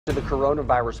To the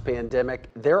coronavirus pandemic,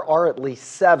 there are at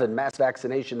least 7 mass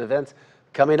vaccination events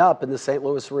coming up in the St.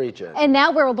 Louis region. And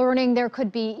now we're learning there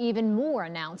could be even more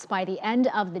announced by the end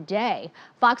of the day.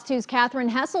 Fox 2's Catherine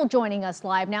Hessel joining us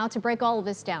live now to break all of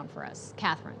this down for us.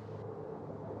 Catherine.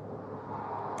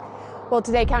 Well,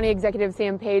 today, County Executive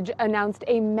Sam Page announced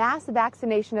a mass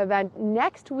vaccination event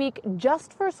next week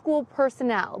just for school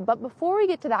personnel. But before we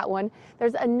get to that one,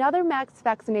 there's another mass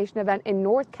vaccination event in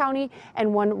North County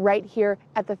and one right here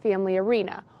at the Family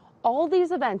Arena. All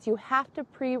these events you have to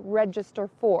pre-register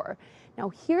for.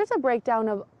 Now, here's a breakdown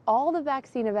of all the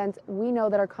vaccine events we know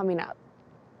that are coming up.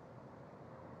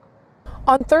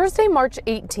 On Thursday, March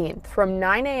 18th, from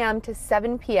 9 a.m. to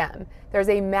 7 p.m., there's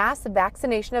a mass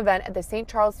vaccination event at the St.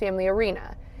 Charles Family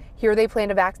Arena. Here they plan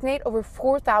to vaccinate over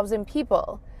 4,000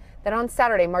 people. Then on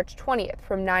Saturday, March 20th,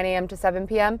 from 9 a.m. to 7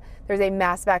 p.m., there's a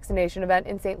mass vaccination event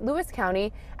in St. Louis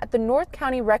County at the North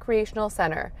County Recreational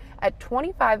Center at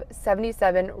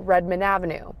 2577 Redmond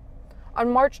Avenue. On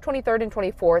March 23rd and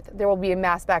 24th, there will be a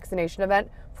mass vaccination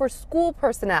event for school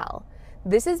personnel.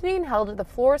 This is being held at the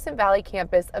Florissant Valley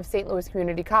campus of St. Louis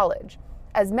Community College.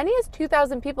 As many as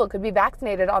 2,000 people could be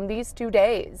vaccinated on these 2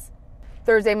 days.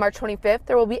 Thursday, March 25th,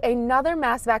 there will be another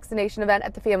mass vaccination event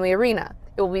at the Family Arena.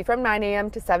 It will be from 9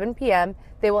 a.m. to 7 p.m.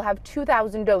 They will have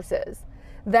 2,000 doses.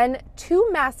 Then 2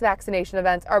 mass vaccination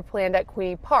events are planned at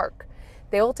Queenie Park.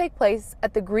 They will take place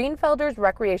at the Greenfelders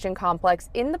Recreation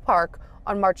Complex in the park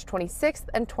on March 26th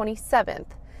and 27th.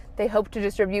 They hope to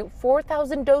distribute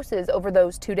 4,000 doses over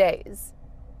those 2 days.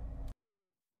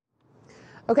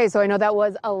 Okay, so I know that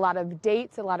was a lot of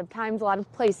dates, a lot of times, a lot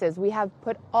of places. We have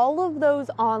put all of those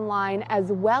online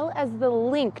as well as the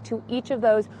link to each of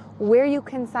those where you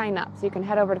can sign up. So you can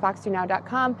head over to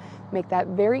fox2now.com, make that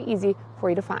very easy for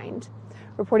you to find.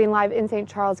 Reporting live in St.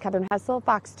 Charles, Catherine Hessel,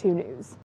 Fox 2 News.